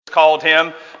called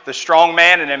him the strong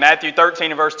man, and in Matthew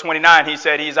 13 and verse 29, he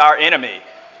said he's our enemy.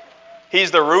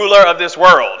 He's the ruler of this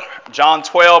world. John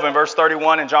 12 and verse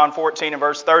 31 and John 14 and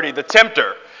verse 30, the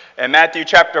tempter in Matthew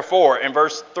chapter 4 and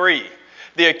verse 3.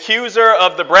 The accuser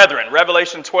of the brethren,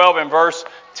 Revelation 12 and verse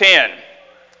 10.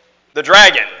 The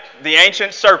dragon, the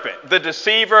ancient serpent, the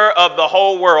deceiver of the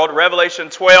whole world, Revelation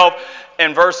 12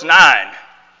 and verse 9.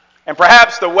 And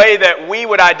perhaps the way that we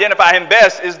would identify him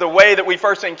best is the way that we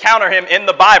first encounter him in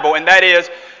the Bible, and that is,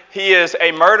 he is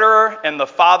a murderer and the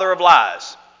father of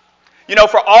lies. You know,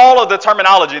 for all of the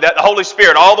terminology that the Holy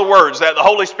Spirit, all the words that the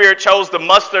Holy Spirit chose to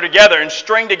muster together and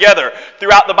string together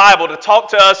throughout the Bible to talk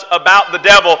to us about the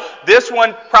devil, this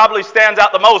one probably stands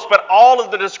out the most. But all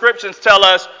of the descriptions tell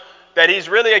us that he's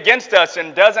really against us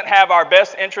and doesn't have our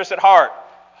best interests at heart.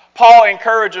 Paul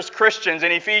encourages Christians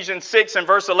in Ephesians 6 and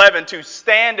verse 11 to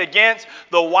stand against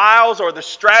the wiles or the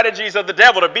strategies of the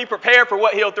devil, to be prepared for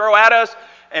what he'll throw at us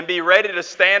and be ready to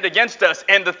stand against us.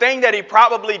 And the thing that he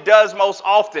probably does most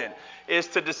often is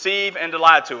to deceive and to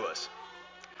lie to us.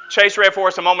 Chase read for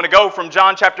us a moment ago from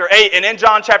John chapter 8. And in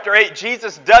John chapter 8,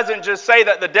 Jesus doesn't just say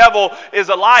that the devil is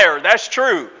a liar. That's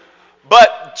true.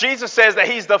 But Jesus says that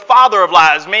he's the father of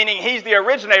lies, meaning he's the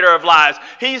originator of lies.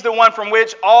 He's the one from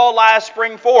which all lies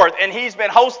spring forth. And he's been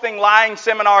hosting lying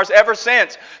seminars ever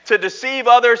since to deceive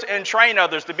others and train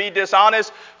others to be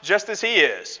dishonest just as he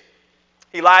is.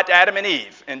 He lied to Adam and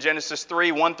Eve in Genesis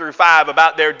 3, 1 through 5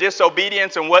 about their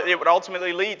disobedience and what it would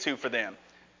ultimately lead to for them.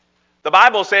 The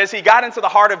Bible says he got into the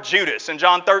heart of Judas in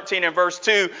John 13 and verse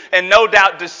 2 and no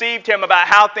doubt deceived him about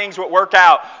how things would work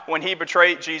out when he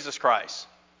betrayed Jesus Christ.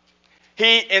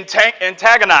 He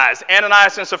antagonized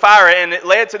Ananias and Sapphira, and it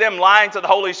led to them lying to the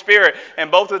Holy Spirit and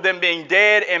both of them being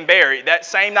dead and buried that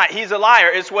same night. He's a liar.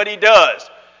 It's what he does.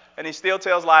 And he still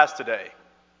tells lies today.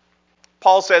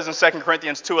 Paul says in 2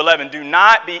 Corinthians 2:11, do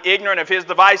not be ignorant of his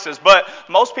devices, but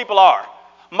most people are.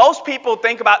 Most people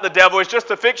think about the devil as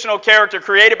just a fictional character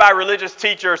created by religious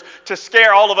teachers to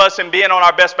scare all of us in being on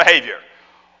our best behavior.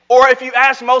 Or if you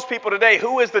ask most people today,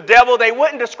 who is the devil? They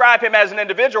wouldn't describe him as an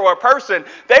individual or a person.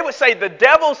 They would say the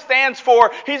devil stands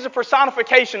for, he's a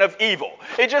personification of evil.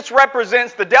 It just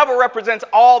represents, the devil represents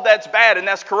all that's bad and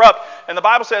that's corrupt. And the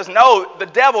Bible says, no, the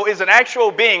devil is an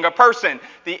actual being, a person,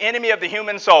 the enemy of the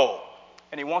human soul.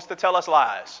 And he wants to tell us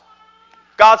lies.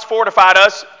 God's fortified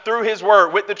us through his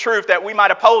word with the truth that we might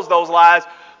oppose those lies,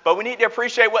 but we need to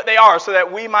appreciate what they are so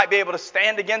that we might be able to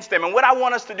stand against them. And what I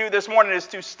want us to do this morning is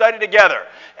to study together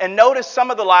and notice some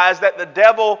of the lies that the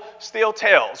devil still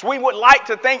tells. We would like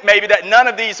to think maybe that none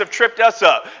of these have tripped us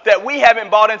up, that we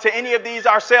haven't bought into any of these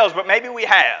ourselves, but maybe we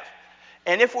have.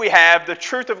 And if we have, the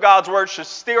truth of God's word should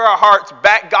steer our hearts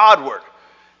back Godward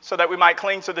so that we might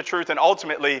cling to the truth and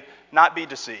ultimately not be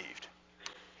deceived.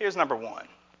 Here's number one.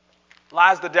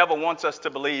 Lies the devil wants us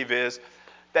to believe is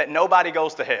that nobody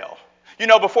goes to hell. You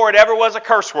know, before it ever was a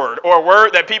curse word or a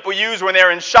word that people use when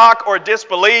they're in shock or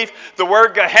disbelief, the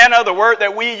word Gehenna, the word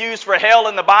that we use for hell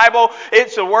in the Bible,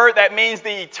 it's a word that means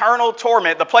the eternal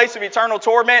torment, the place of eternal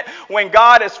torment when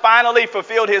God has finally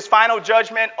fulfilled his final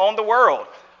judgment on the world.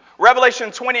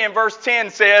 Revelation 20 and verse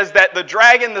 10 says that the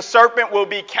dragon, the serpent, will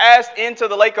be cast into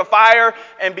the lake of fire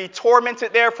and be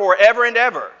tormented there forever and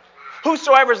ever.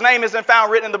 Whosoever's name isn't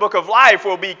found written in the book of life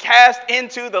will be cast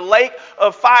into the lake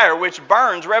of fire, which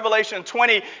burns, Revelation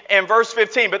 20 and verse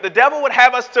 15. But the devil would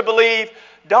have us to believe,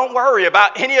 don't worry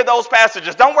about any of those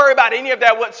passages. Don't worry about any of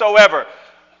that whatsoever,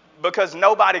 because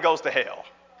nobody goes to hell.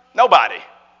 Nobody.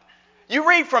 You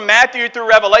read from Matthew through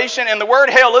Revelation, and the word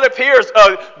hell, it appears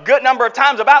a good number of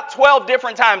times, about 12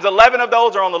 different times. 11 of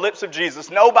those are on the lips of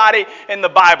Jesus. Nobody in the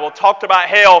Bible talked about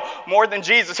hell more than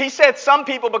Jesus. He said some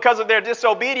people, because of their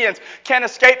disobedience, can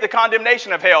escape the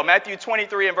condemnation of hell. Matthew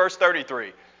 23 and verse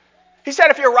 33. He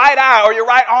said if your right eye or your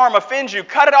right arm offends you,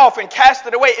 cut it off and cast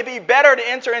it away. It'd be better to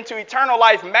enter into eternal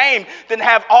life maimed than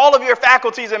have all of your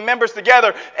faculties and members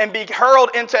together and be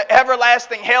hurled into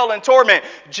everlasting hell and torment.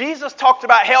 Jesus talked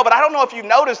about hell, but I don't know if you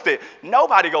noticed it.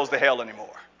 Nobody goes to hell anymore.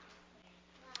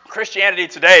 Christianity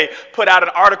Today put out an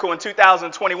article in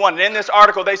 2021, and in this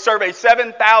article they surveyed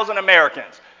 7,000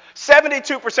 Americans.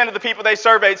 72% of the people they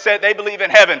surveyed said they believe in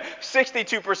heaven.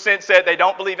 62% said they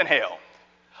don't believe in hell.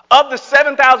 Of the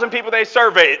 7,000 people they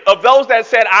surveyed, of those that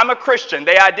said, I'm a Christian,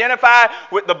 they identify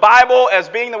with the Bible as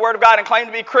being the Word of God and claim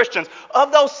to be Christians.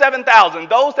 Of those 7,000,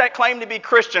 those that claim to be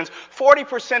Christians,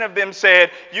 40% of them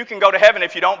said, you can go to heaven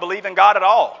if you don't believe in God at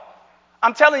all.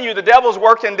 I'm telling you, the devil's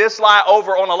working this lie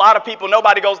over on a lot of people.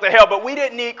 Nobody goes to hell. But we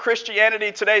didn't need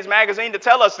Christianity Today's magazine to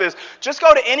tell us this. Just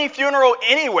go to any funeral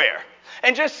anywhere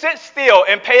and just sit still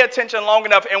and pay attention long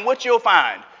enough, and what you'll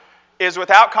find is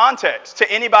without context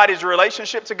to anybody's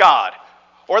relationship to God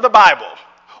or the Bible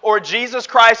or Jesus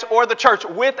Christ or the church,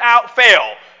 without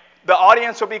fail, the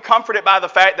audience will be comforted by the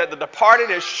fact that the departed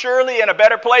is surely in a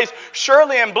better place,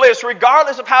 surely in bliss,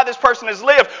 regardless of how this person has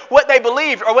lived, what they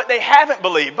believed or what they haven't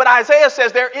believed. But Isaiah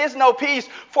says there is no peace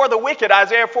for the wicked,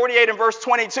 Isaiah 48 and verse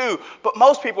 22. But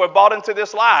most people have bought into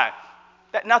this lie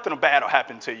that nothing bad will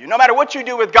happen to you. No matter what you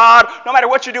do with God, no matter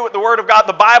what you do with the Word of God,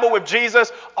 the Bible, with Jesus,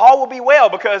 all will be well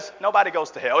because nobody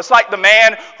goes to hell. It's like the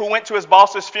man who went to his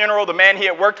boss's funeral, the man he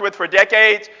had worked with for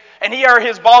decades, and he heard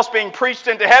his boss being preached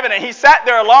into heaven, and he sat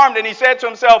there alarmed, and he said to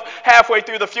himself halfway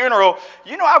through the funeral,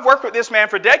 you know, I've worked with this man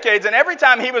for decades, and every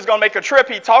time he was going to make a trip,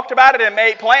 he talked about it and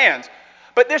made plans.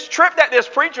 But this trip that this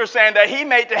preacher is saying that he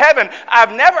made to heaven,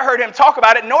 I've never heard him talk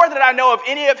about it, nor did I know of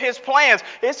any of his plans.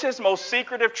 It's his most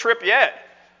secretive trip yet.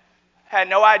 Had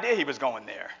no idea he was going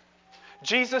there.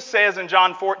 Jesus says in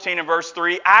John 14 and verse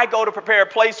 3, I go to prepare a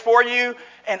place for you,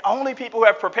 and only people who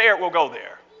have prepared will go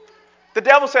there. The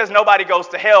devil says nobody goes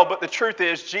to hell, but the truth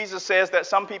is Jesus says that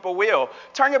some people will.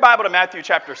 Turn your Bible to Matthew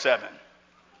chapter 7.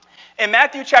 In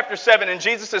Matthew chapter 7, in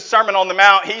Jesus' Sermon on the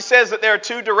Mount, he says that there are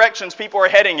two directions people are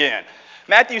heading in.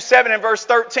 Matthew 7 and verse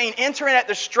 13, enter in at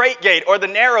the straight gate or the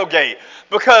narrow gate,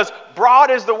 because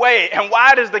broad is the way and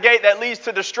wide is the gate that leads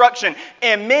to destruction.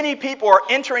 And many people are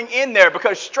entering in there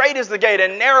because straight is the gate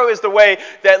and narrow is the way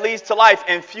that leads to life.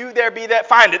 And few there be that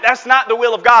find it. That's not the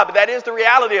will of God, but that is the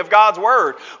reality of God's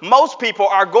word. Most people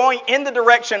are going in the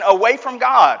direction away from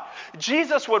God.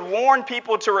 Jesus would warn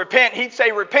people to repent. He'd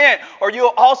say, repent, or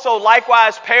you'll also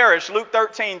likewise perish. Luke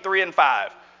 13, 3 and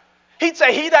 5. He'd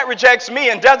say, he that rejects me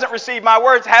and doesn't receive my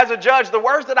words has a judge. The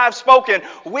words that I've spoken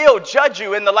will judge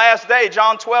you in the last day.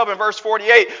 John 12 and verse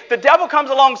 48. The devil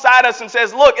comes alongside us and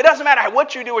says, look, it doesn't matter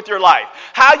what you do with your life,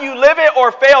 how you live it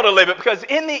or fail to live it, because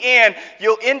in the end,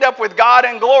 you'll end up with God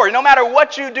in glory, no matter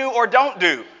what you do or don't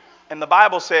do. And the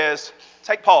Bible says,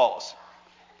 take pause,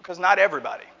 because not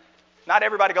everybody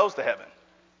goes to heaven.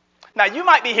 Now, you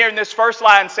might be hearing this first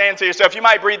line saying to yourself, you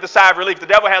might breathe the sigh of relief. The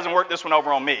devil hasn't worked this one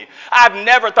over on me. I've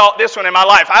never thought this one in my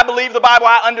life. I believe the Bible.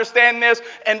 I understand this.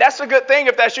 And that's a good thing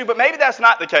if that's you. But maybe that's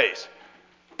not the case.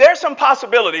 There's some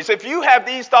possibilities. If you have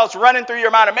these thoughts running through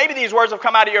your mind, or maybe these words have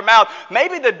come out of your mouth,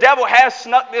 maybe the devil has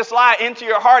snuck this lie into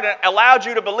your heart and allowed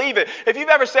you to believe it. If you've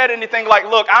ever said anything like,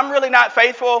 look, I'm really not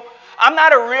faithful. I'm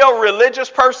not a real religious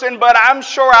person, but I'm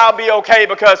sure I'll be okay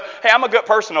because, hey, I'm a good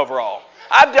person overall.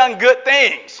 I've done good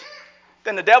things.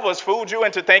 Then the devil has fooled you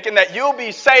into thinking that you'll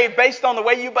be saved based on the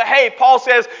way you behave. Paul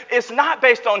says it's not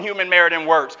based on human merit and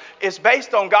works. It's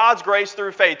based on God's grace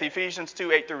through faith, Ephesians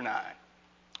 2, 8 through 9.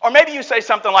 Or maybe you say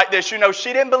something like this, you know,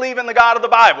 she didn't believe in the God of the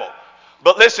Bible.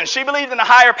 But listen, she believed in a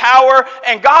higher power,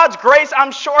 and God's grace,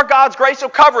 I'm sure God's grace will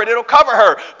cover it. It'll cover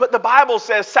her. But the Bible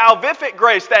says salvific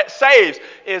grace that saves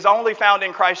is only found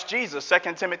in Christ Jesus,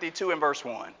 2 Timothy 2 and verse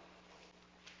 1.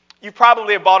 You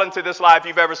probably have bought into this lie if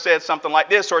you've ever said something like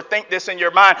this or think this in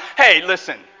your mind. Hey,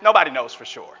 listen, nobody knows for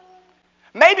sure.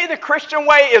 Maybe the Christian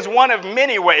way is one of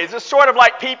many ways. It's sort of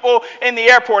like people in the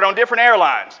airport on different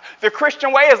airlines. The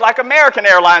Christian way is like American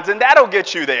Airlines, and that'll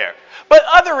get you there. But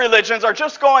other religions are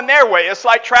just going their way. It's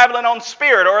like traveling on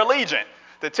Spirit or Allegiant.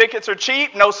 The tickets are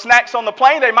cheap, no snacks on the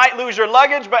plane. They might lose your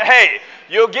luggage, but hey,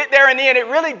 you'll get there in the end. It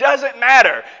really doesn't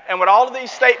matter. And what all of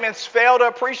these statements fail to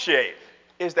appreciate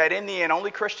is that in the end, only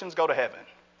Christians go to heaven.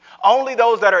 Only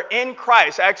those that are in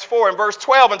Christ. Acts 4 and verse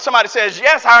 12, and somebody says,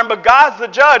 yes, Hiram, but God's the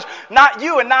judge, not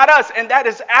you and not us. And that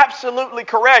is absolutely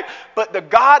correct. But the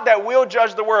God that will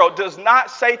judge the world does not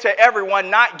say to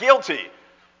everyone, not guilty.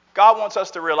 God wants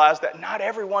us to realize that not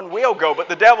everyone will go, but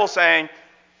the devil's saying,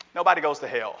 nobody goes to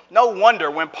hell. No wonder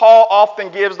when Paul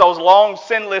often gives those long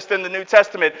sin lists in the New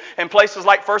Testament in places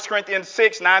like 1 Corinthians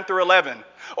 6, 9 through 11,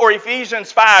 or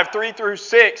Ephesians 5, 3 through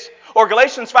 6, or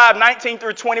Galatians 5, 19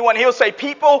 through 21, he'll say,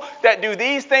 people that do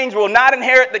these things will not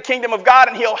inherit the kingdom of God,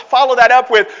 and he'll follow that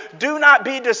up with, do not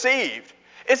be deceived.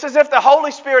 It's as if the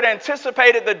Holy Spirit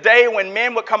anticipated the day when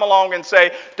men would come along and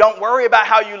say, don't worry about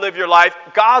how you live your life.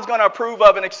 God's going to approve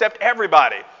of and accept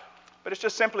everybody. But it's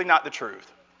just simply not the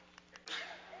truth.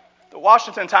 The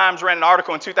Washington Times ran an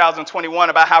article in 2021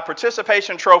 about how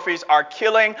participation trophies are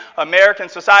killing American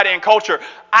society and culture.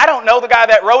 I don't know the guy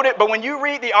that wrote it, but when you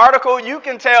read the article, you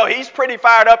can tell he's pretty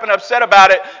fired up and upset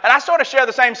about it. And I sort of share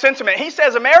the same sentiment. He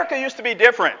says America used to be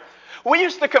different. We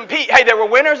used to compete. Hey, there were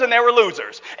winners and there were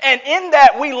losers. And in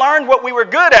that, we learned what we were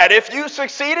good at. If you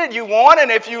succeeded, you won.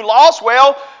 And if you lost,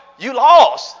 well, you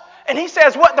lost. And he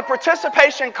says what the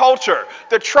participation culture,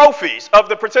 the trophies of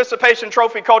the participation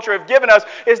trophy culture have given us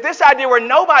is this idea where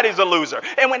nobody's a loser.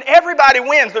 And when everybody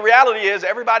wins, the reality is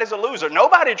everybody's a loser.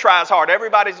 Nobody tries hard.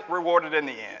 Everybody's rewarded in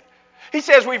the end. He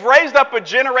says we've raised up a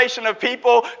generation of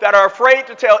people that are afraid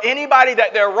to tell anybody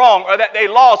that they're wrong or that they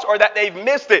lost or that they've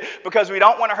missed it because we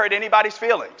don't want to hurt anybody's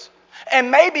feelings.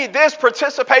 And maybe this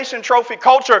participation trophy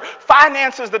culture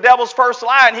finances the devil's first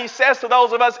lie. And he says to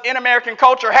those of us in American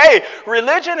culture, hey,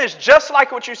 religion is just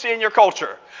like what you see in your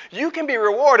culture. You can be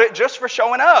rewarded just for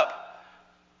showing up.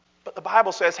 But the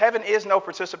Bible says heaven is no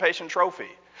participation trophy.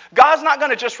 God's not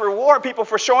going to just reward people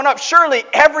for showing up. Surely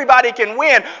everybody can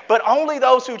win, but only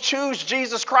those who choose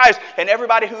Jesus Christ, and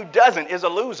everybody who doesn't is a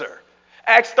loser.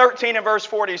 Acts 13 and verse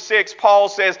 46, Paul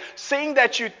says, seeing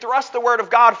that you thrust the word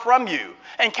of God from you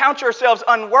and count yourselves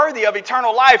unworthy of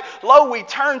eternal life, lo, we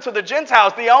turn to the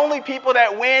Gentiles. The only people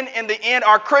that win in the end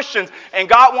are Christians, and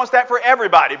God wants that for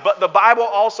everybody. But the Bible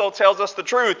also tells us the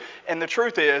truth, and the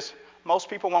truth is most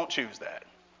people won't choose that.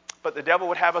 But the devil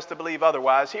would have us to believe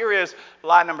otherwise. Here is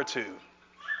lie number 2.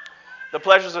 The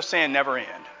pleasures of sin never end.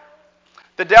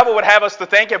 The devil would have us to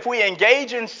think if we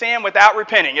engage in sin without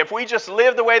repenting, if we just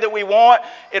live the way that we want,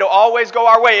 it'll always go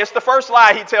our way. It's the first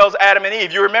lie he tells Adam and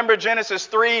Eve. You remember Genesis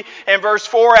 3 and verse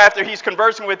 4, after he's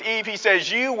conversing with Eve, he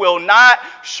says, you will not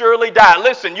surely die.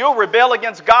 Listen, you'll rebel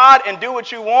against God and do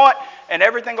what you want, and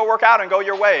everything will work out and go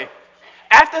your way.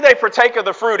 After they partake of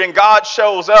the fruit and God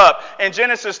shows up, in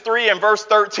Genesis 3 and verse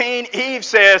 13, Eve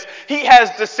says, he has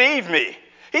deceived me.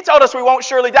 He told us we won't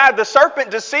surely die. The serpent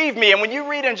deceived me. And when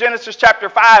you read in Genesis chapter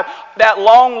 5, that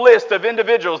long list of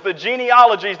individuals, the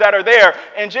genealogies that are there,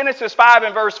 in Genesis 5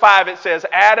 and verse 5, it says,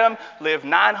 Adam lived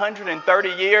 930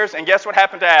 years. And guess what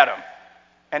happened to Adam?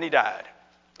 And he died.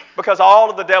 Because all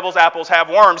of the devil's apples have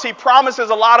worms. He promises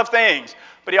a lot of things,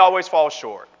 but he always falls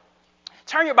short.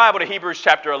 Turn your Bible to Hebrews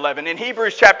chapter 11. In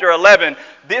Hebrews chapter 11,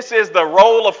 this is the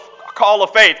call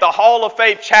of faith, the hall of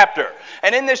faith chapter.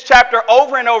 And in this chapter,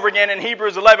 over and over again in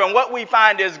Hebrews 11, what we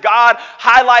find is God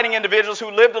highlighting individuals who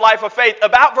lived a life of faith.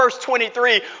 About verse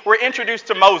 23, we're introduced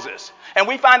to Moses. And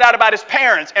we find out about his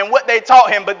parents and what they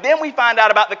taught him. But then we find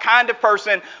out about the kind of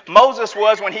person Moses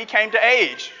was when he came to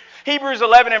age. Hebrews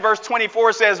 11 and verse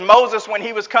 24 says, Moses, when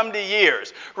he was come to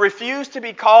years, refused to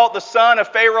be called the son of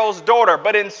Pharaoh's daughter,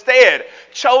 but instead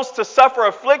chose to suffer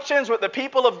afflictions with the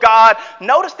people of God.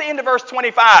 Notice the end of verse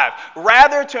 25.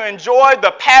 Rather to enjoy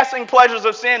the passing pleasures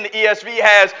of sin, the ESV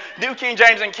has, New King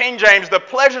James and King James, the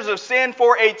pleasures of sin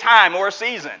for a time or a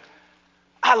season.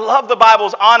 I love the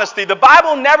Bible's honesty. The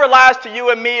Bible never lies to you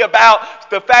and me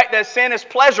about the fact that sin is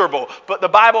pleasurable. But the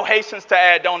Bible hastens to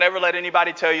add, don't ever let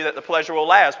anybody tell you that the pleasure will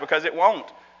last, because it won't.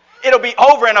 It'll be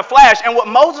over in a flash. And what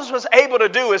Moses was able to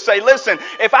do is say, listen,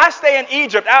 if I stay in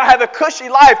Egypt, I'll have a cushy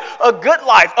life, a good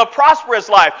life, a prosperous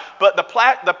life. But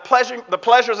the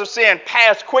pleasures of sin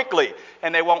pass quickly,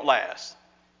 and they won't last.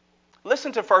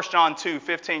 Listen to 1 John 2,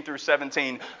 15 through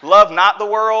 17. Love not the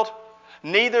world,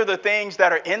 neither the things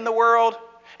that are in the world.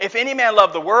 If any man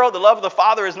love the world, the love of the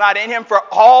Father is not in him. For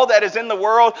all that is in the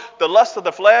world, the lust of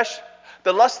the flesh,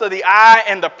 the lust of the eye,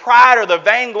 and the pride or the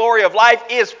vainglory of life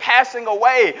is passing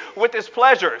away with its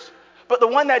pleasures. But the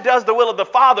one that does the will of the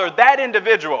Father, that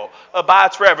individual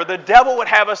abides forever. The devil would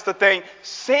have us to think,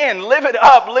 sin, live it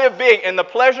up, live big, and the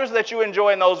pleasures that you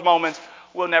enjoy in those moments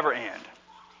will never end.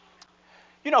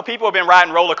 You know, people have been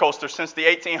riding roller coasters since the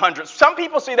 1800s. Some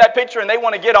people see that picture and they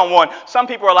want to get on one. Some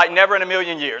people are like, never in a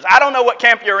million years. I don't know what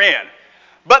camp you're in.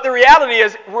 But the reality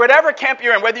is, whatever camp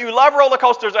you're in, whether you love roller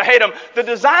coasters or hate them, the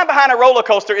design behind a roller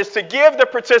coaster is to give the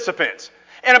participants,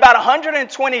 in about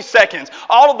 120 seconds,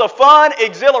 all of the fun,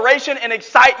 exhilaration, and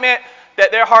excitement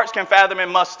that their hearts can fathom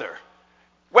and muster.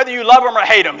 Whether you love them or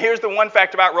hate them, here's the one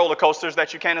fact about roller coasters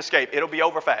that you can't escape. It'll be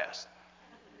over fast.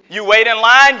 You wait in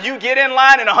line, you get in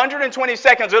line, in 120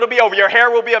 seconds, it'll be over. Your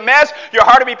hair will be a mess, your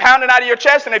heart will be pounding out of your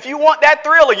chest, and if you want that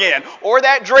thrill again, or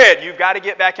that dread, you've got to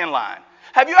get back in line.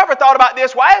 Have you ever thought about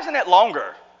this? Why isn't it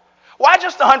longer? Why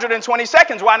just 120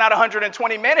 seconds? Why not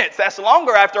 120 minutes? That's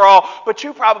longer after all, but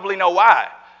you probably know why.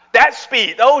 That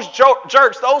speed, those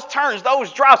jerks, those turns,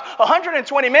 those drops,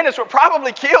 120 minutes would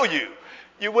probably kill you.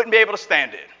 You wouldn't be able to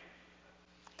stand it.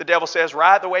 The devil says,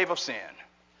 ride the wave of sin.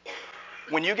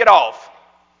 When you get off,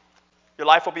 your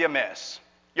life will be a mess.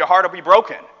 Your heart will be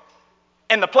broken.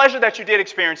 And the pleasure that you did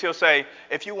experience, he'll say,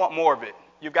 if you want more of it,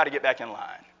 you've got to get back in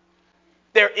line.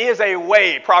 There is a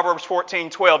way, Proverbs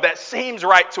 14:12, that seems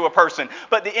right to a person,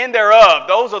 but the end thereof,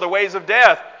 those are the ways of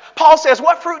death. Paul says,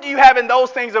 what fruit do you have in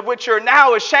those things of which you're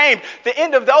now ashamed? The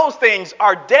end of those things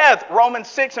are death. Romans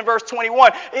 6 and verse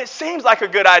 21. It seems like a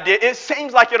good idea. It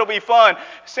seems like it'll be fun. It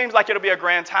seems like it'll be a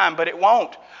grand time, but it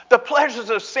won't. The pleasures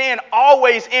of sin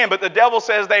always end, but the devil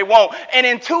says they won't. And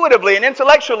intuitively and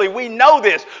intellectually, we know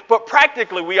this, but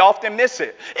practically, we often miss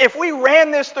it. If we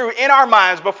ran this through in our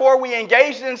minds before we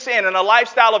engaged in sin and a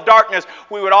lifestyle of darkness,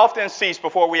 we would often cease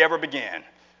before we ever began.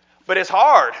 But it's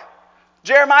hard.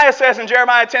 Jeremiah says in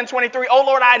Jeremiah 10:23, "Oh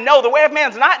Lord, I know the way of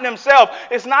man's not in himself.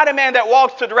 It's not a man that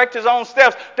walks to direct his own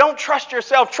steps. Don't trust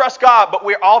yourself, trust God." But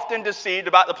we're often deceived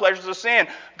about the pleasures of sin.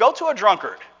 Go to a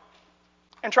drunkard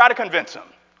and try to convince him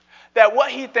that what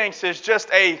he thinks is just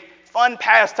a fun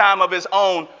pastime of his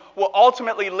own will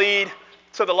ultimately lead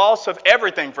to the loss of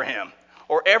everything for him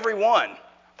or everyone.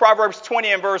 Proverbs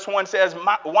 20 and verse 1 says,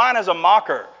 "Wine is a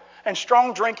mocker, and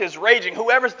strong drink is raging.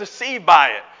 Whoever's deceived by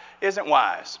it isn't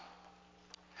wise."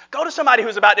 Go to somebody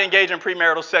who's about to engage in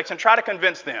premarital sex and try to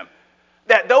convince them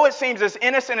that though it seems as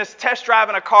innocent as test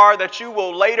driving a car that you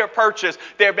will later purchase,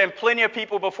 there have been plenty of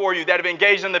people before you that have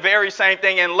engaged in the very same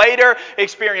thing and later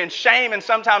experience shame and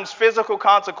sometimes physical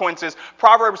consequences.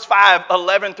 Proverbs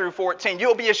 5:11 through 14.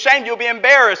 You'll be ashamed, you'll be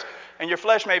embarrassed, and your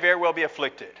flesh may very well be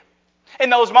afflicted. In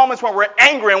those moments when we're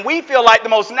angry and we feel like the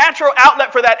most natural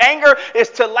outlet for that anger is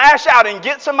to lash out and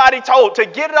get somebody told, to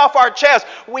get it off our chest,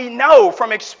 we know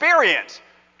from experience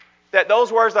that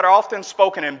those words that are often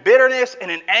spoken in bitterness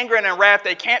and in anger and in wrath,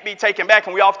 they can't be taken back,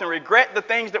 and we often regret the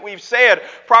things that we've said.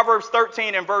 Proverbs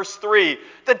 13 and verse 3.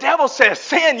 The devil says,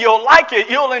 sin, you'll like it,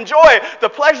 you'll enjoy it. The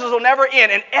pleasures will never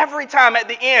end, and every time at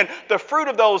the end, the fruit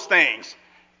of those things,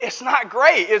 it's not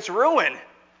great, it's ruin.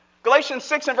 Galatians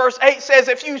 6 and verse 8 says,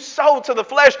 if you sow to the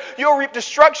flesh, you'll reap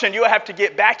destruction. You'll have to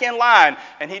get back in line,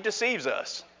 and he deceives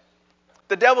us.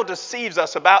 The devil deceives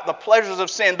us about the pleasures of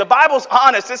sin. The Bible's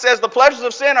honest. It says the pleasures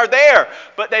of sin are there,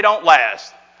 but they don't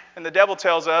last. And the devil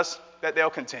tells us that they'll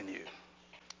continue.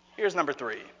 Here's number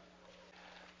 3.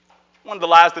 One of the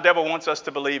lies the devil wants us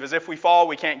to believe is if we fall,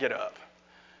 we can't get up.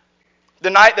 The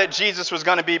night that Jesus was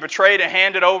going to be betrayed and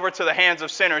handed over to the hands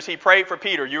of sinners, he prayed for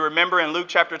Peter. You remember in Luke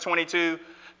chapter 22,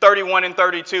 31 and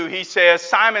 32, he says,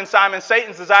 Simon, Simon,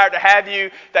 Satan's desired to have you,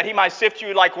 that he might sift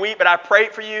you like wheat, but I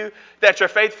prayed for you, that your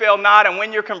faith fail not, and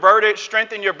when you're converted,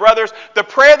 strengthen your brothers. The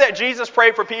prayer that Jesus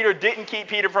prayed for Peter didn't keep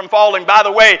Peter from falling. By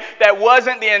the way, that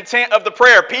wasn't the intent of the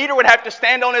prayer. Peter would have to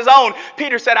stand on his own.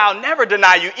 Peter said, I'll never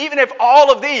deny you, even if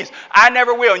all of these, I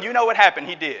never will. And you know what happened?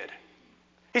 He did.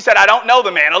 He said, I don't know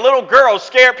the man. A little girl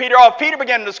scared Peter off. Peter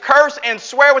began to curse and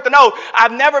swear with an oath.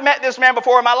 I've never met this man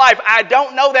before in my life. I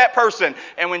don't know that person.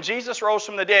 And when Jesus rose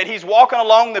from the dead, he's walking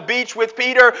along the beach with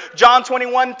Peter. John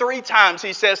 21, 3 times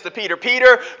he says to Peter,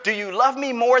 Peter, do you love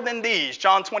me more than these?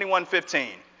 John 21, 15.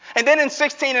 And then in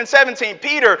 16 and 17,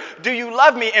 Peter, do you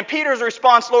love me? And Peter's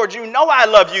response, Lord, you know I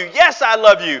love you. Yes, I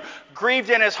love you. Grieved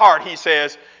in his heart, he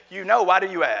says, you know, why do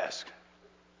you ask?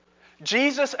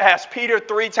 Jesus asked Peter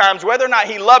 3 times whether or not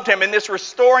he loved him in this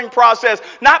restoring process,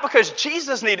 not because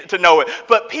Jesus needed to know it,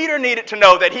 but Peter needed to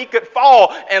know that he could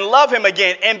fall and love him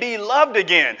again and be loved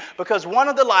again. Because one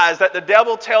of the lies that the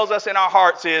devil tells us in our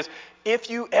hearts is, if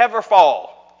you ever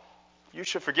fall, you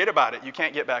should forget about it. You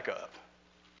can't get back up.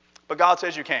 But God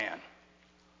says you can.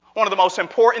 One of the most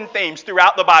important themes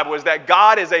throughout the Bible is that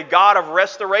God is a God of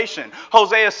restoration.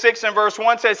 Hosea 6 and verse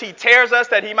 1 says he tears us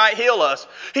that he might heal us.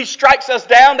 He strikes us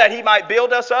down that he might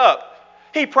build us up.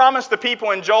 He promised the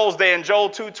people in Joel's day in Joel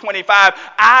 2:25,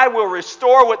 I will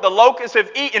restore what the locusts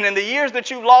have eaten. In the years that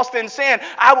you lost in sin,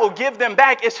 I will give them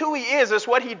back. It's who he is. It's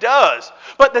what he does.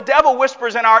 But the devil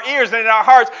whispers in our ears and in our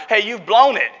hearts, hey, you've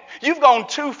blown it. You've gone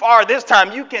too far this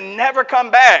time. You can never come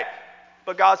back.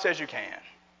 But God says you can.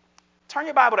 Turn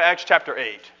your Bible to Acts chapter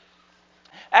 8.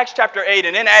 Acts chapter 8,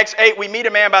 and in Acts 8, we meet a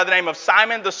man by the name of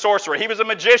Simon the sorcerer. He was a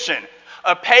magician,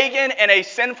 a pagan, and a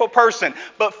sinful person.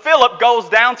 But Philip goes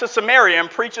down to Samaria and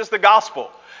preaches the gospel.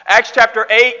 Acts chapter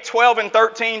 8, 12 and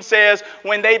 13 says,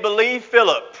 when they believed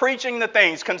Philip, preaching the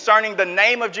things concerning the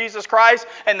name of Jesus Christ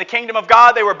and the kingdom of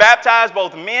God, they were baptized,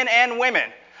 both men and women.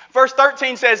 Verse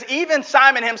 13 says, even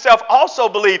Simon himself also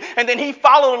believed, and then he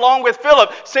followed along with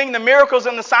Philip, seeing the miracles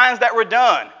and the signs that were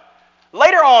done.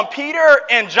 Later on, Peter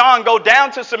and John go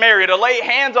down to Samaria to lay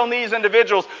hands on these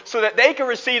individuals so that they can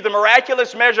receive the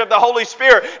miraculous measure of the Holy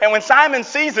Spirit. And when Simon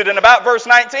sees it in about verse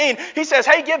 19, he says,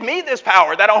 hey, give me this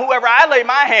power that on whoever I lay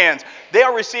my hands,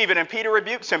 they'll receive it. And Peter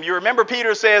rebukes him. You remember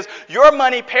Peter says, your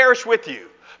money perish with you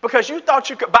because you thought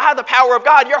you could buy the power of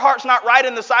God. Your heart's not right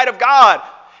in the sight of God.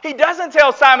 He doesn't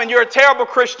tell Simon, you're a terrible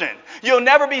Christian. You'll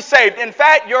never be saved. In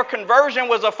fact, your conversion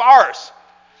was a farce.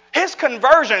 His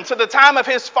conversion to the time of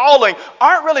his falling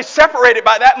aren't really separated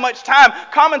by that much time.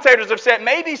 Commentators have said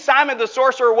maybe Simon the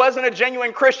sorcerer wasn't a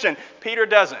genuine Christian. Peter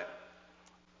doesn't.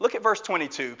 Look at verse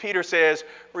 22. Peter says,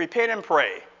 repent and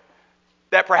pray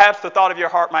that perhaps the thought of your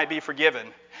heart might be forgiven.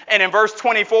 And in verse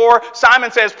 24,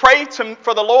 Simon says, pray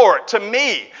for the Lord, to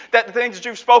me, that the things that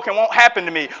you've spoken won't happen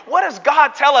to me. What does God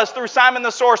tell us through Simon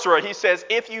the sorcerer? He says,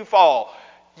 if you fall,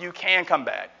 you can come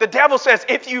back. The devil says,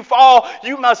 if you fall,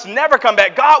 you must never come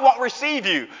back. God won't receive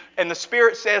you. And the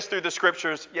Spirit says through the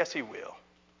Scriptures, yes, He will.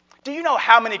 Do you know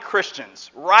how many Christians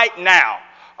right now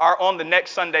are on the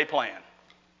next Sunday plan?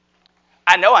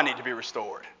 I know I need to be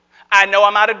restored. I know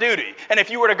I'm out of duty. And if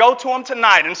you were to go to them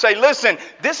tonight and say, listen,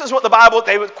 this is what the Bible,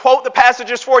 they would quote the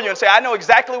passages for you and say, I know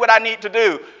exactly what I need to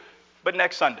do, but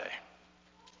next Sunday.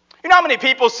 You know how many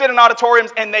people sit in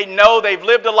auditoriums and they know they've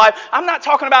lived a life? I'm not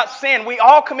talking about sin. We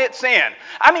all commit sin.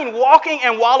 I mean walking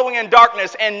and wallowing in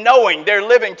darkness and knowing they're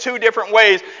living two different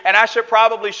ways, and I should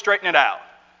probably straighten it out.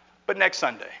 But next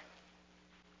Sunday.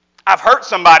 I've hurt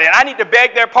somebody and I need to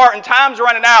beg their pardon. Time's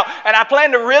running out and I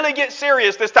plan to really get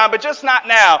serious this time, but just not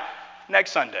now.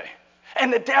 Next Sunday.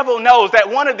 And the devil knows that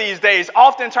one of these days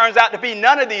often turns out to be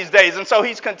none of these days, and so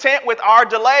he's content with our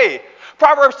delay.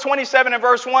 Proverbs 27 and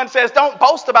verse 1 says, don't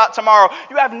boast about tomorrow.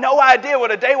 You have no idea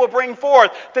what a day will bring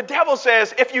forth. The devil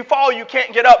says, if you fall, you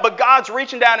can't get up. But God's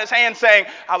reaching down his hand saying,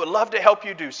 I would love to help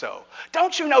you do so.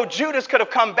 Don't you know Judas could have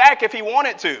come back if he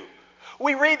wanted to?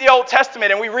 We read the Old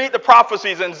Testament and we read the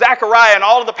prophecies and Zechariah and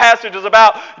all of the passages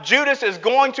about Judas is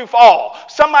going to fall.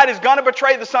 Somebody's going to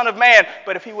betray the Son of Man.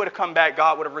 But if he would have come back,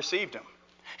 God would have received him.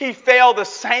 He fell the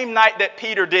same night that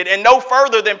Peter did, and no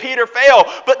further than Peter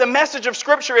fell. But the message of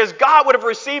Scripture is God would have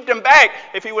received him back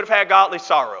if he would have had godly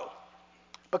sorrow.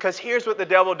 Because here's what the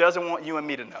devil doesn't want you and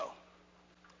me to know.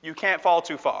 You can't fall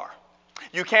too far.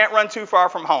 You can't run too far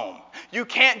from home. You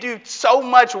can't do so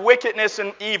much wickedness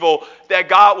and evil that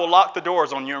God will lock the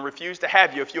doors on you and refuse to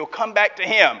have you if you'll come back to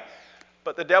him.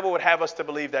 But the devil would have us to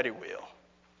believe that he will.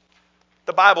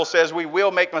 The Bible says we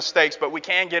will make mistakes, but we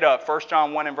can get up. 1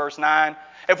 John 1 and verse 9.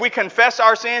 If we confess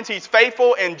our sins, he's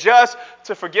faithful and just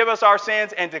to forgive us our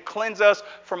sins and to cleanse us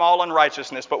from all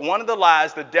unrighteousness. But one of the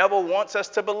lies the devil wants us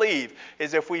to believe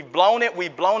is if we've blown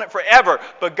it forever.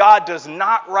 But God does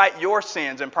not write your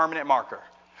sins in permanent marker.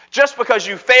 Just because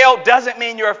you failed doesn't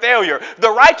mean you're a failure.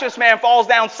 The righteous man falls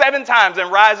down 7 times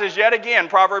and rises yet again.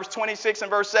 Proverbs 26 and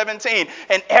verse 17.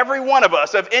 And every one of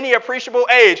us of any appreciable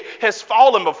age has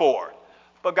fallen before.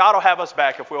 But God will have us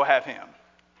back if we'll have him.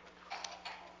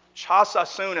 Cha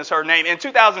Sassoon is her name. In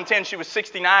 2010, she was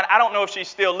 69. I don't know if she's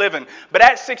still living. But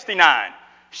at 69,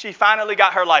 she finally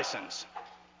got her license.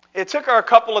 It took her a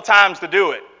couple of times to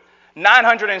do it.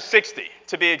 960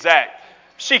 to be exact.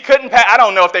 She couldn't pass. I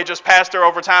don't know if they just passed her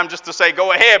over time just to say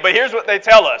go ahead. But here's what they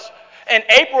tell us. In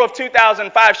April of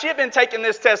 2005, she had been taking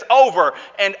this test over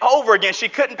and over again. She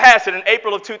couldn't pass it in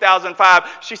April of 2005.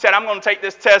 She said, I'm going to take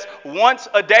this test once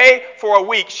a day for a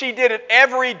week. She did it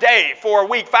every day for a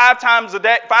week, 5 times a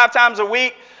day, 5 times a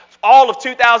week, all of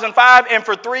 2005. And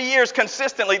for 3 years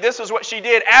consistently, this is what she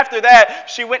did. After that,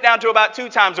 she went down to about 2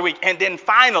 times a week. And then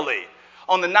finally,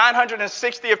 on the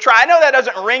 960th try, I know that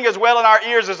doesn't ring as well in our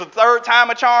ears as the 3rd time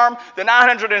a charm, the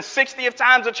 960th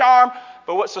time's a charm.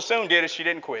 But what Sassoon did is she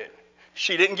didn't quit.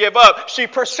 She didn't give up. She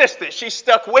persisted. She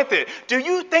stuck with it. Do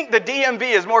you think the DMV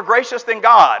is more gracious than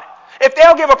God? If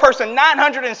they'll give a person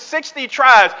 960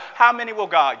 tries, how many will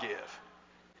God give?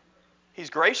 He's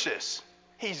gracious.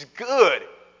 He's good.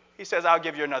 He says, I'll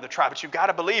give you another try, but you've got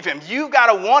to believe him. You've got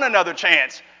to want another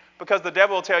chance because the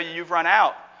devil will tell you you've run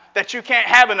out, that you can't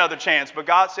have another chance, but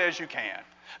God says you can.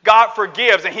 God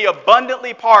forgives and he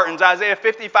abundantly pardons, Isaiah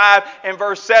 55 and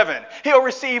verse 7. He'll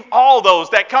receive all those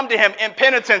that come to him in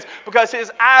penitence because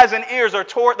his eyes and ears are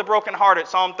toward the brokenhearted,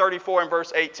 Psalm 34 and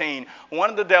verse 18. One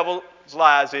of the devil's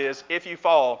lies is, if you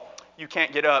fall, you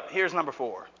can't get up. Here's number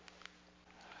 4.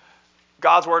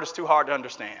 God's word is too hard to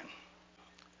understand.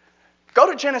 Go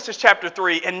to Genesis chapter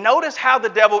 3 and notice how the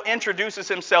devil introduces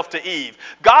himself to Eve.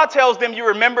 God tells them, you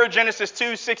remember Genesis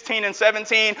 2, 16 and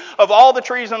 17, of all the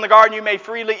trees in the garden you may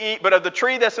freely eat, but of the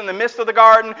tree that's in the midst of the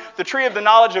garden, the tree of the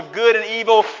knowledge of good and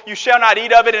evil, you shall not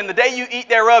eat of it, and the day you eat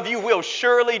thereof you will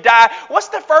surely die. What's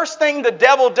the first thing the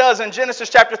devil does in Genesis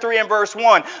chapter 3 and verse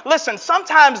 1? Listen,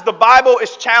 sometimes the Bible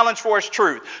is challenged for its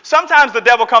truth. Sometimes the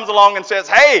devil comes along and says,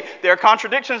 hey, there are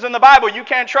contradictions in the Bible. You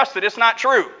can't trust it. It's not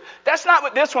true. That's not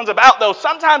what this one's about, though.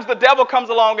 Sometimes the devil comes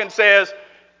along and says,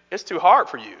 it's too hard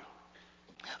for you.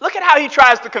 Look at how he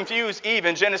tries to confuse Eve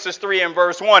in Genesis 3 and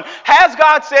verse 1. Has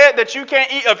God said that you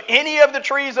can't eat of any of the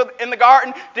trees in the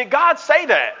garden? Did God say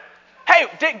that? Hey,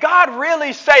 did God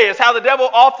really say, is how the devil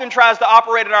often tries to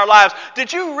operate in our lives,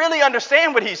 did you really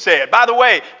understand what he said? By the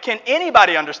way, can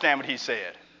anybody understand what he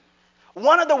said?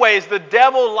 One of the ways the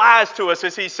devil lies to us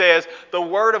is he says, the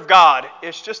Word of God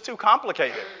is just too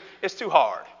complicated. It's too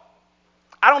hard.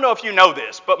 I don't know if you know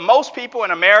this, but most people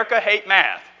in America hate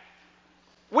math.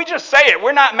 We just say it.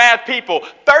 We're not math people.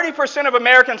 30% of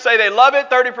Americans say they love it,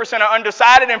 30% are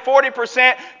undecided, and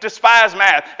 40% despise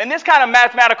math. And this kind of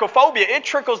mathematical phobia, it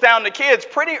trickles down to kids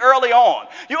pretty early on.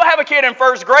 You'll have a kid in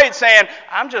first grade saying,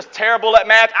 I'm just terrible at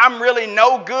math, I'm really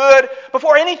no good.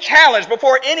 Before any challenge,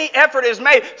 before any effort is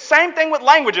made. Same thing with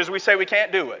languages, we say we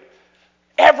can't do it.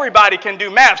 Everybody can do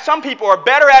math. Some people are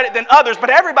better at it than others, but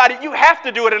everybody, you have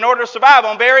to do it in order to survive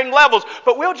on varying levels.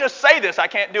 But we'll just say this, I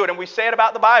can't do it, and we say it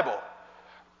about the Bible.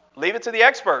 Leave it to the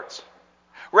experts.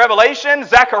 Revelation,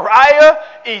 Zechariah,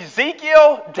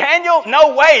 Ezekiel, Daniel,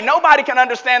 no way. Nobody can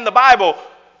understand the Bible.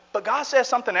 But God says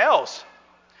something else.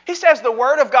 He says the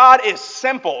Word of God is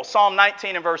simple, Psalm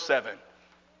 19 and verse 7.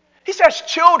 He says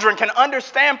children can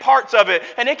understand parts of it,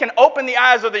 and it can open the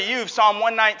eyes of the youth, Psalm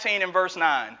 119 and verse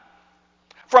 9.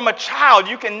 From a child,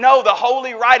 you can know the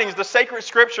holy writings, the sacred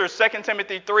scriptures, 2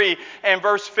 Timothy 3 and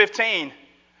verse 15.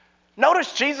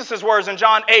 Notice Jesus' words in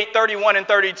John 8, 31 and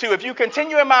 32. If you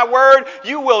continue in my word,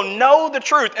 you will know the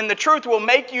truth, and the truth will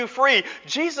make you free.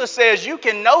 Jesus says you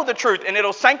can know the truth, and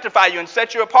it'll sanctify you and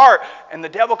set you apart. And the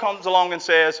devil comes along and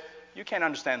says, you can't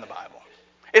understand the Bible.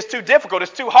 It's too difficult.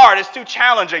 It's too hard. It's too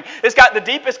challenging. It's got the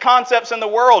deepest concepts in the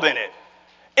world in it.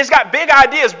 It's got big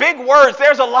ideas, big words.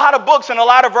 There's a lot of books and a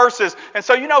lot of verses. And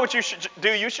so you know what you should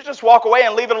do? You should just walk away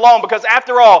and leave it alone, because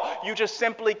after all, you just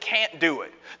simply can't do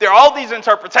it. There are all these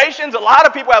interpretations. A lot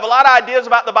of people have a lot of ideas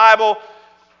about the Bible.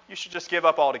 You should just give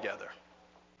up altogether.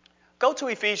 Go to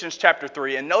Ephesians chapter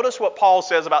 3 and notice what Paul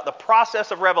says about the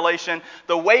process of revelation,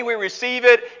 the way we receive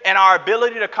it, and our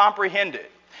ability to comprehend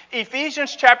it.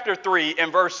 Ephesians chapter 3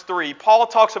 and verse 3, Paul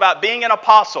talks about being an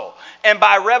apostle, and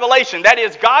by revelation, that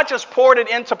is, God just poured it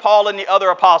into Paul and the other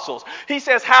apostles. He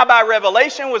says, how by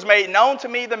revelation was made known to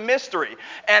me the mystery,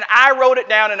 and I wrote it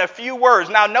down in a few words.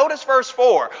 Now notice verse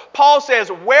 4. Paul says,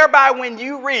 whereby when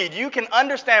you read, you can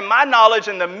understand my knowledge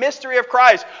in the mystery of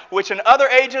Christ, which in other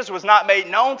ages was not made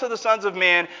known to the sons of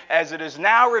men, as it is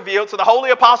now revealed to the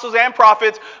holy apostles and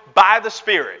prophets by the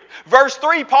Spirit. Verse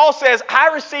 3, Paul says,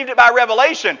 I received it by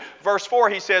revelation. Verse 4,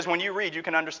 he says, when you read, you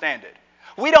can understand it.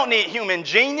 We don't need human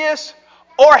genius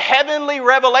or heavenly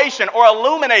revelation or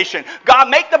illumination. God,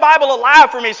 make the Bible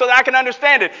alive for me so that I can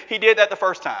understand it. He did that the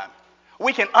first time.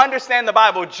 We can understand the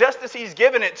Bible just as he's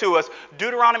given it to us.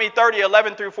 Deuteronomy 30,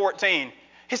 11 through 14.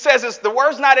 He says it's the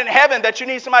word's not in heaven that you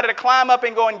need somebody to climb up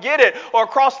and go and get it, or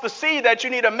across the sea that you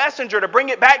need a messenger to bring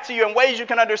it back to you in ways you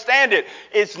can understand it.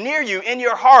 It's near you in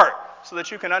your heart so that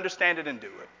you can understand it and do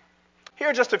it. Here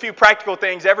are just a few practical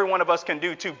things every one of us can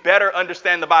do to better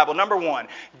understand the Bible. Number one,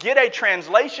 get a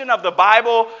translation of the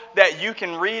Bible that you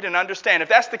can read and understand. If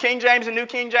that's the King James and New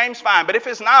King James, fine. But if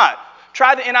it's not,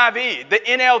 try the NIV, the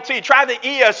NLT, try the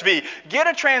ESV. Get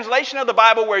a translation of the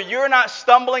Bible where you're not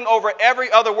stumbling over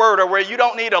every other word, or where you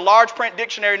don't need a large print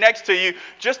dictionary next to you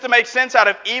just to make sense out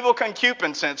of evil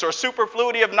concupiscence or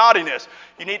superfluity of naughtiness.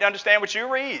 You need to understand what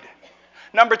you read.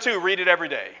 Number two, read it every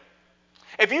day.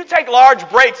 If you take large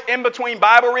breaks in between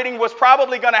Bible reading, what's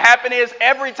probably going to happen is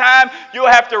every time you'll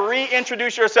have to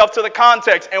reintroduce yourself to the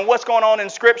context and what's going on in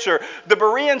Scripture. The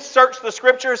Bereans searched the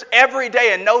Scriptures every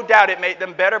day, and no doubt it made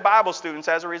them better Bible students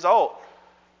as a result.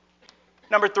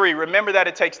 Number three, remember that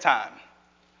it takes time.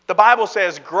 The Bible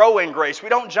says grow in grace. We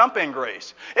don't jump in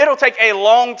grace. It'll take a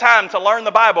long time to learn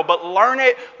the Bible, but learn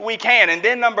it we can. And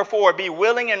then number four, be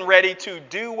willing and ready to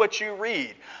do what you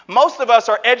read. Most of us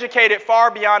are educated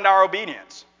far beyond our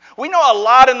obedience. We know a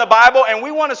lot in the Bible, and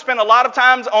we want to spend a lot of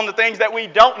time on the things that we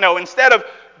don't know instead of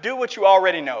do what you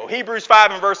already know. Hebrews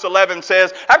 5 and verse 11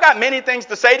 says, I've got many things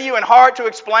to say to you and hard to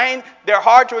explain. They're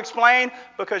hard to explain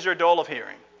because you're dull of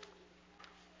hearing.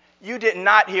 You did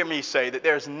not hear me say that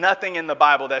there's nothing in the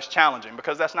Bible that's challenging,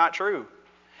 because that's not true.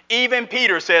 Even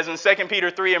Peter says in 2 Peter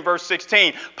 3 and verse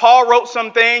 16, Paul wrote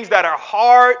some things that are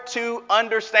hard to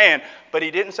understand, but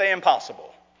he didn't say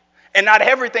impossible. And not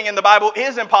everything in the Bible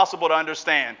is impossible to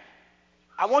understand.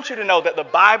 I want you to know that the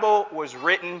Bible was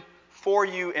written for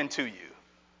you and to you.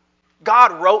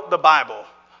 God wrote the Bible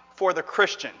for the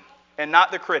Christian and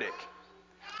not the critic.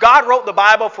 God wrote the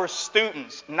Bible for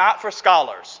students, not for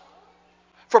scholars.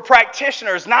 for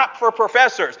practitioners, not for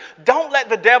professors. Don't let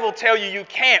the devil tell you you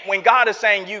can't when God is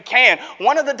saying you can.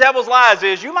 One of the devil's lies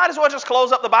is you might as well just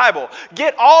close up the Bible.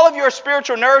 Get all of your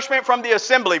spiritual nourishment from the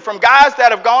assembly, from guys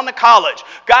that have gone to college,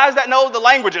 guys that know the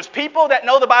languages, people that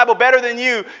know the Bible better than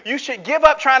you. You should give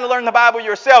up trying to learn the Bible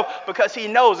yourself because he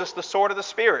knows it's the sword of the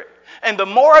Spirit. And the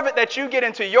more of it that you get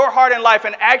into your heart and life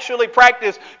and actually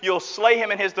practice, you'll slay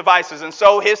him and his devices. And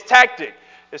so his tactic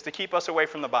is to keep us away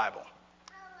from the Bible.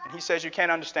 And he says you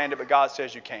can't understand it, but God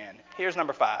says you can. Here's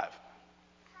number 5.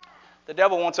 The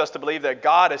devil wants us to believe that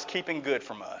God is keeping good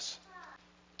from us.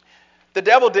 The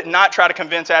devil did not try to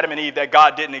convince Adam and Eve that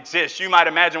God didn't exist. You might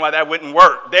imagine why that wouldn't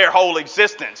work. Their whole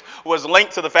existence was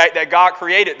linked to the fact that God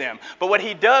created them. But what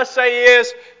he does say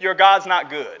is, your God's not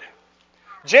good.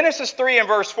 Genesis 3 and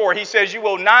verse 4, he says, you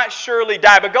will not surely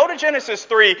die. But go to Genesis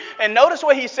 3 and notice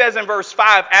what he says in verse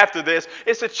 5 after this.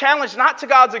 It's a challenge not to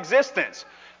God's existence,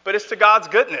 but it's to God's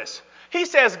goodness. He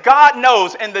says, God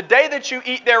knows, and the day that you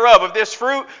eat thereof of this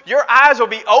fruit, your eyes will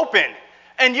be open,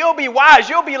 and you'll be wise.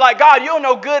 You'll be like God. You'll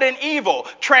know good and evil.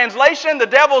 Translation, the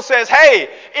devil says, hey,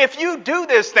 if you do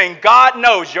this thing, God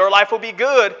knows your life will be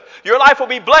good. Your life will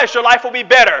be blessed. Your life will be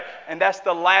better. And that's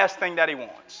the last thing that he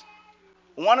wants.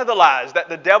 One of the lies that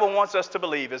the devil wants us to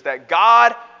believe is that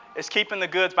God is keeping the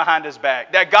goods behind his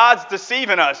back, that God's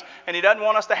deceiving us, and he doesn't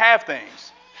want us to have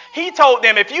things. He told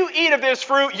them, if you eat of this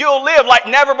fruit, you'll live like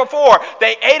never before.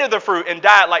 They ate of the fruit and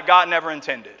died like God never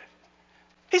intended.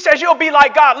 He says, you'll be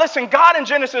like God. Listen, God in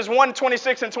Genesis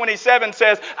 1:26 and 27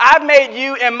 says, I've made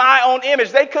you in my own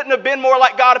image. They couldn't have been more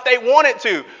like God if they wanted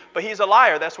to. But he's a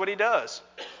liar. That's what he does.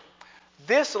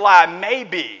 This lie may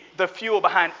be the fuel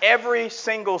behind every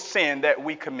single sin that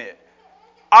we commit.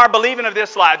 Our believing of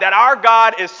this lie, that our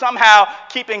God is somehow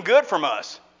keeping good from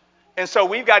us. And so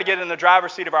we've got to get in the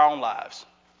driver's seat of our own lives,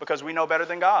 because we know better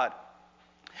than God.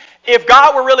 If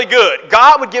God were really good,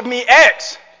 God would give me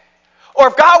X. Or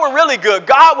if God were really good,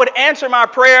 God would answer my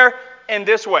prayer in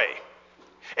this way.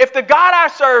 If the God I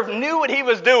serve knew what he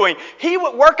was doing, he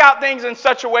would work out things in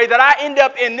such a way that I end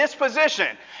up in this position.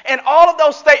 And all of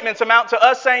those statements amount to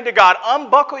us saying to God,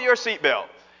 unbuckle your seatbelt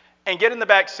and get in the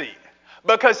back seat.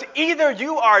 Because either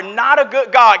you are not a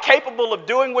good God capable of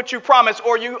doing what you promised,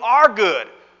 or you are good,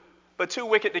 but too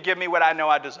wicked to give me what I know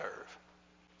I deserve.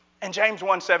 And James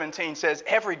 1:17 says,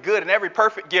 every good and every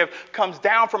perfect gift comes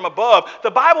down from above.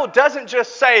 The Bible doesn't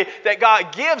just say that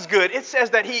God gives good. It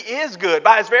says that he is good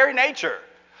by his very nature.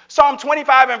 Psalm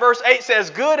 25 and verse 8 says,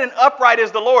 good and upright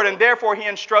is the Lord, and therefore he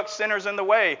instructs sinners in the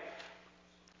way.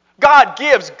 God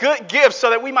gives good gifts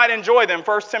so that we might enjoy them.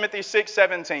 1 Timothy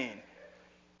 6:17.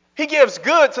 He gives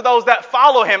good to those that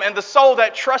follow him and the soul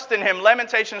that trusts in him.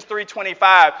 Lamentations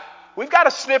 3:25. We've got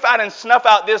to sniff out and snuff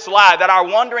out this lie that our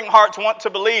wandering hearts want to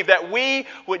believe, that we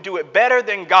would do it better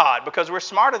than God because we're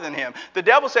smarter than him. The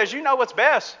devil says, you know what's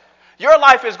best. Your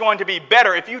life is going to be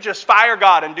better if you just fire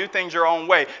God and do things your own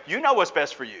way. You know what's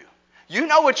best for you. You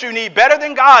know what you need better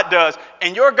than God does,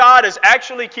 and your God is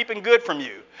actually keeping good from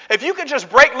you. If you could just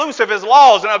break loose of his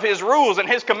laws and of his rules and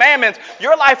his commandments,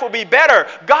 your life will be better.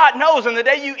 God knows, and the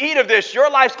day you eat of this, your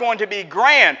life's going to be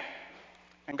grand.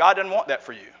 And God doesn't want that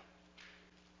for you.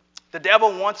 The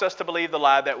devil wants us to believe the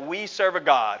lie that we serve a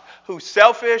God who's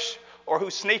selfish or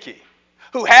who's sneaky,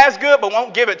 who has good but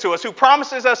won't give it to us, who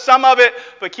promises us some of it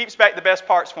but keeps back the best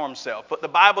parts for himself. But the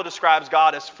Bible describes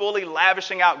God as fully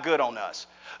lavishing out good on us.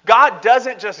 God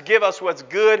doesn't just give us what's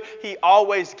good, he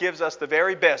always gives us the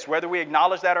very best, whether we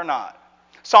acknowledge that or not.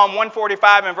 Psalm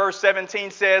 145 and verse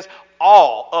 17 says,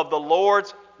 all of the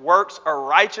Lord's works are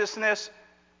righteousness,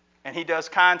 and he does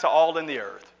kind to all in the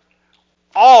earth.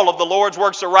 All of the Lord's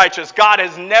works are righteous. God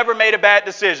has never made a bad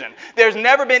decision. There's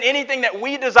never been anything that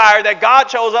we desire that God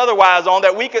chose otherwise on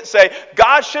that we could say,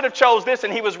 God should have chose this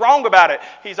and he was wrong about it.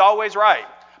 He's always right.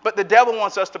 But the devil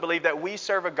wants us to believe that we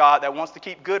serve a God that wants to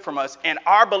keep good from us, and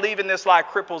our belief in this lie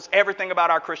cripples everything about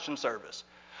our Christian service.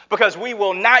 Because we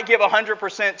will not give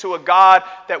 100% to a God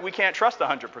that we can't trust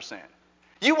 100%.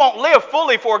 You won't live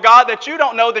fully for God that you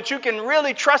don't know that you can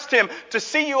really trust him to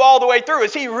see you all the way through.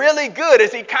 Is he really good?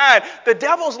 Is he kind? The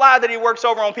devil's lie that he works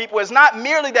over on people is not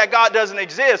merely that God doesn't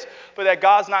exist, but that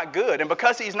God's not good. And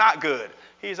because he's not good,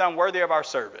 he's unworthy of our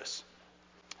service.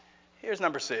 Here's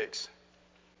number 6.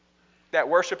 That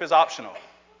worship is optional.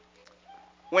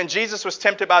 When Jesus was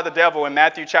tempted by the devil in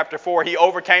Matthew chapter 4, he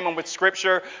overcame him with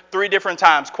scripture 3 different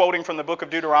times, quoting from the book of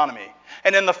Deuteronomy.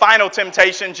 And in the final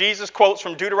temptation, Jesus quotes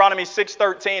from Deuteronomy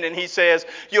 6:13, and he says,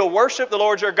 you'll worship the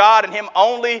Lord your God, and him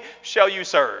only shall you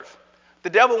serve. The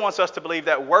devil wants us to believe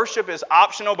that worship is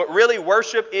optional, but really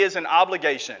worship is an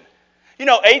obligation. You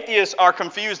know, atheists are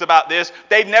confused about this.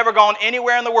 They've never gone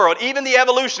anywhere in the world. Even the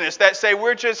evolutionists that say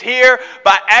we're just here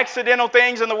by accidental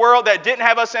things in the world that didn't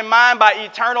have us in mind, by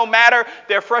eternal matter,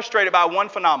 they're frustrated by one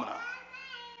phenomenon.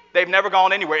 They've never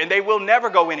gone anywhere, and they will never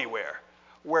go anywhere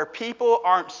where people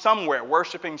aren't somewhere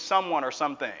worshiping someone or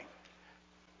something.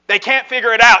 They can't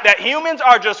figure it out. That humans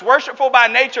are just worshipful by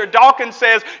nature. Dawkins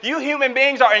says, you human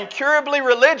beings are incurably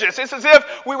religious. It's as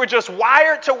if we were just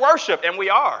wired to worship, and we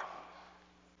are.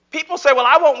 People say, well,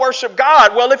 I won't worship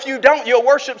God. Well, if you don't, you'll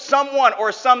worship someone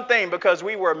or something, because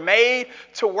we were made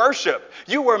to worship.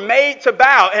 You were made to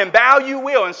bow, and bow you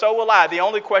will, and so will I. The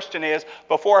only question is,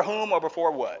 before whom or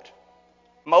before what?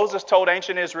 Moses told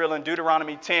ancient Israel in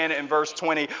Deuteronomy 10 and verse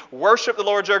 20, worship the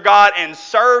Lord your God and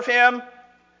serve him,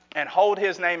 and hold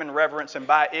his name in reverence, and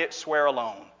by it swear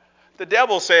alone. The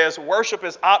devil says worship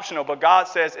is optional, but God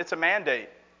says it's a mandate.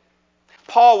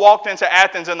 Paul walked into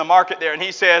Athens in the market there, and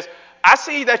he says, I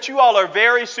see that you all are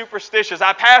very superstitious.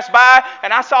 I passed by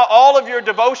and I saw all of your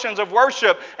devotions of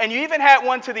worship, and you even had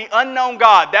one to the unknown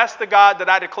God. That's the God that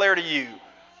I declare to you.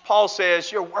 Paul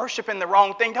says, you're worshiping the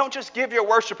wrong thing. Don't just give your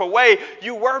worship away.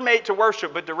 You were made to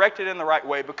worship, but direct it in the right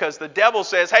way, because the devil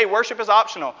says, hey, worship is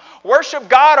optional. Worship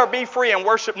God or be free and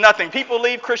worship nothing. People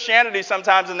leave Christianity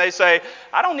sometimes and they say,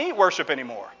 I don't need worship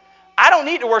anymore. I don't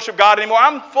need to worship God anymore.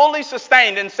 I'm fully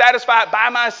sustained and satisfied by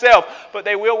myself. But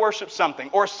they will worship something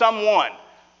or someone,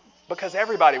 because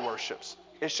everybody worships.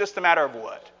 It's just a matter of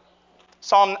what.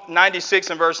 Psalm 96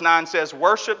 and verse 9 says,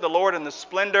 worship the Lord in the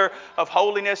splendor of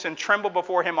holiness and tremble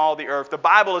before him all the earth. The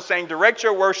Bible is saying direct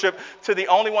your worship to the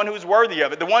only one who's worthy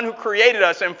of it, the one who created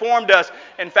us and formed us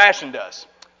and fashioned us,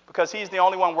 because he's the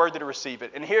only one worthy to receive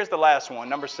it. And here's the last one,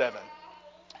 number 7.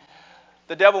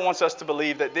 The devil wants us to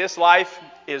believe that this life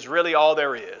is really all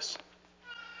there is.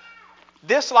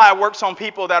 This lie works on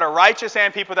people that are righteous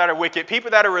and people that are wicked,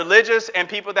 people that are religious and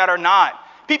people that are not.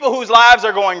 People whose lives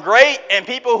are going great and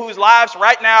people whose lives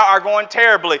right now are going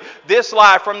terribly. This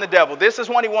lie from the devil. This is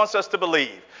what he wants us to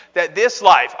believe. That this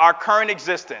life, our current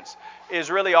existence,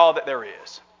 is really all that there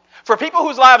is. For people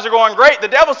whose lives are going great, the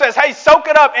devil says, hey, soak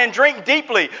it up and drink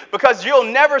deeply, because you'll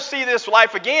never see this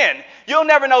life again. You'll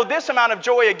never know this amount of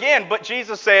joy again. But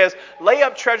Jesus says, lay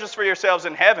up treasures for yourselves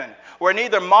in heaven, where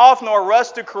neither moth nor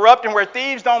rust do corrupt, and where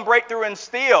thieves don't break through and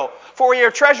steal. For where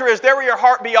your treasure is, there will your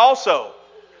heart be also.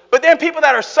 But then people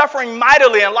that are suffering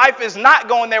mightily and life is not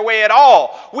going their way at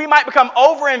all, we might become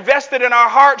overinvested in our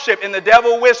hardship, and the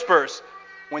devil whispers,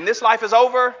 when this life is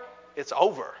over, it's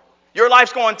over. Your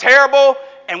life's going terrible,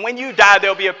 and when you die,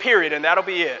 there'll be a period, and that'll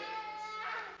be it.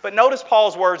 But notice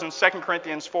Paul's words in 2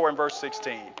 Corinthians 4 and verse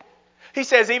 16. He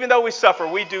says, even though we suffer,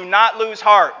 we do not lose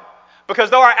heart, because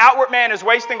though our outward man is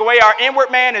wasting away, our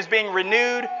inward man is being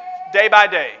renewed day by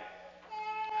day.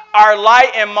 Our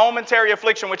light and momentary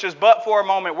affliction, which is but for a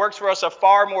moment, works for us a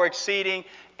far more exceeding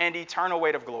and eternal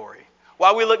weight of glory.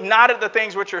 While we look not at the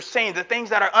things which are seen, the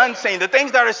things that are unseen, the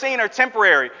things that are seen are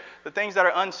temporary, the things that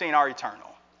are unseen are eternal.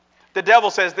 The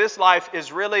devil says this life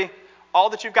is really all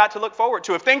that you've got to look forward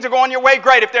to. If things are going your way,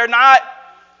 great. If they're not,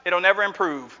 it'll never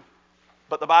improve.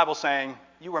 But the Bible's saying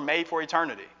you were made for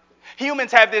eternity.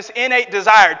 Humans have this innate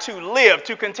desire to live,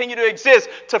 to continue to exist,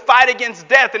 to fight against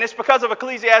death. And it's because of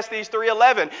Ecclesiastes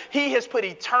 3:11. He has put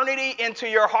eternity into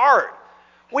your heart.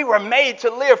 We were made to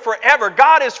live forever.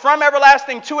 God is from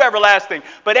everlasting to everlasting.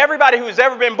 But everybody who's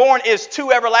ever been born is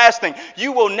to everlasting.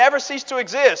 You will never cease to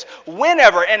exist.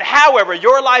 Whenever and however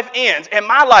your life ends and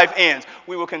my life ends,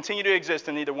 we will continue to exist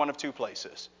in either one of two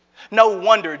places. No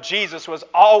wonder Jesus was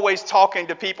always talking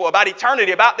to people about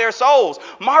eternity, about their souls.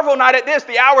 Marvel not at this,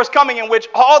 the hour is coming in which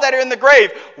all that are in the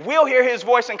grave will hear his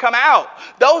voice and come out.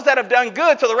 Those that have done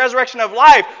good to the resurrection of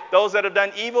life, those that have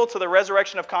done evil to the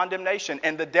resurrection of condemnation.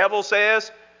 And the devil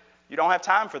says, you don't have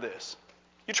time for this.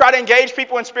 You try to engage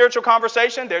people in spiritual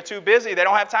conversation, they're too busy, they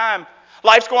don't have time.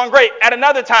 Life's going great at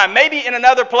another time, maybe in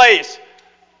another place,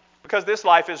 because this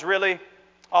life is really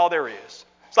all there is.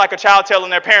 It's like a child telling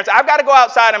their parents, I've got to go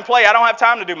outside and play. I don't have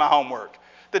time to do my homework.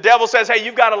 The devil says, hey,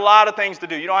 you've got a lot of things to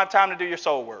do. You don't have time to do your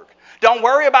soul work. Don't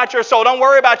worry about your soul. Don't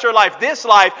worry about your life. This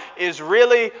life is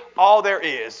really all there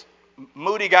is.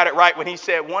 Moody got it right when he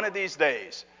said, one of these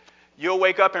days, you'll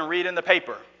wake up and read in the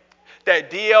paper that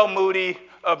D.L. Moody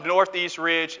of Northeast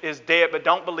Ridge is dead, but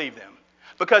don't believe them.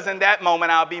 Because in that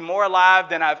moment, I'll be more alive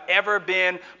than I've ever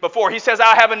been before. He says,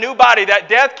 I'll have a new body that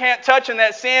death can't touch and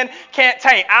that sin can't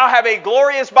taint. I'll have a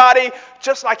glorious body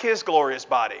just like his glorious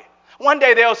body. One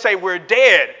day they'll say we're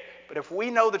dead. But if we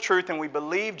know the truth and we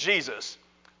believe Jesus,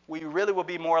 we really will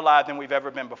be more alive than we've ever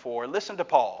been before. Listen to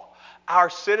Paul. Our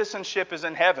citizenship is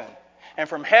in heaven. And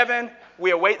from heaven,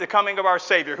 we await the coming of our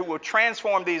Savior, who will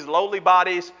transform these lowly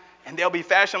bodies And they'll be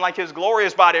fashioned like his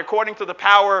glorious body, according to the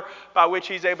power by which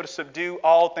he's able to subdue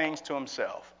all things to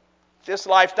himself. This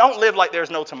life, don't live like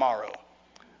there's no tomorrow.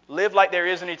 Live like there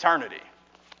is an eternity,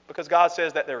 because God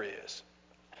says that there is.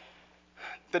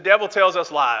 The devil tells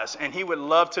us lies, and he would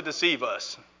love to deceive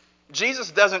us.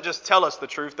 Jesus doesn't just tell us the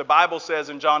truth. The Bible says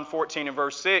in John 14 and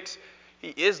verse 6, he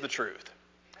is the truth.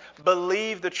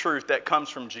 Believe the truth that comes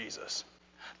from Jesus.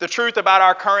 The truth about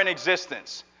our current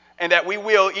existence, and that we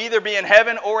will either be in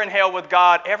heaven or in hell with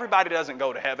God. Everybody doesn't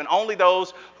go to heaven, only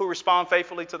those who respond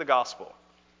faithfully to the gospel.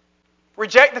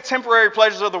 Reject the temporary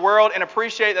pleasures of the world and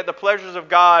appreciate that the pleasures of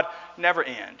God never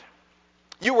end.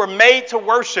 You were made to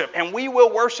worship, and we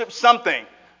will worship something.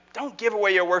 Don't give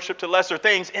away your worship to lesser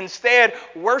things. Instead,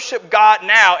 worship God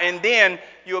now, and then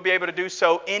you will be able to do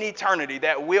so in eternity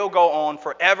that will go on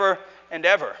forever and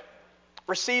ever.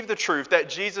 Receive the truth that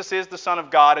Jesus is the Son of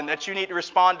God and that you need to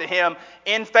respond to him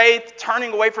in faith,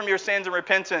 turning away from your sins and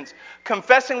repentance,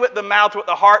 confessing with the mouth what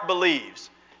the heart believes,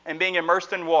 and being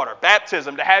immersed in water.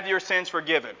 Baptism, to have your sins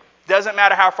forgiven. Doesn't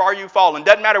matter how far you've fallen.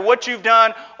 Doesn't matter what you've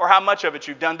done or how much of it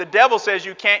you've done. The devil says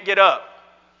you can't get up.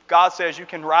 God says you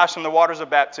can rise from the waters of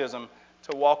baptism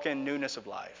to walk in newness of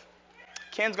life.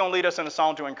 Ken's going to lead us in a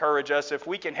song to encourage us. If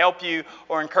we can help you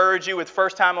or encourage you with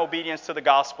first-time obedience to the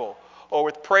gospel, or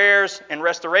with prayers and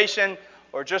restoration,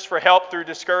 or just for help through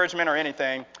discouragement or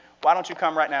anything, why don't you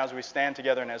come right now as we stand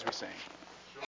together and as we sing.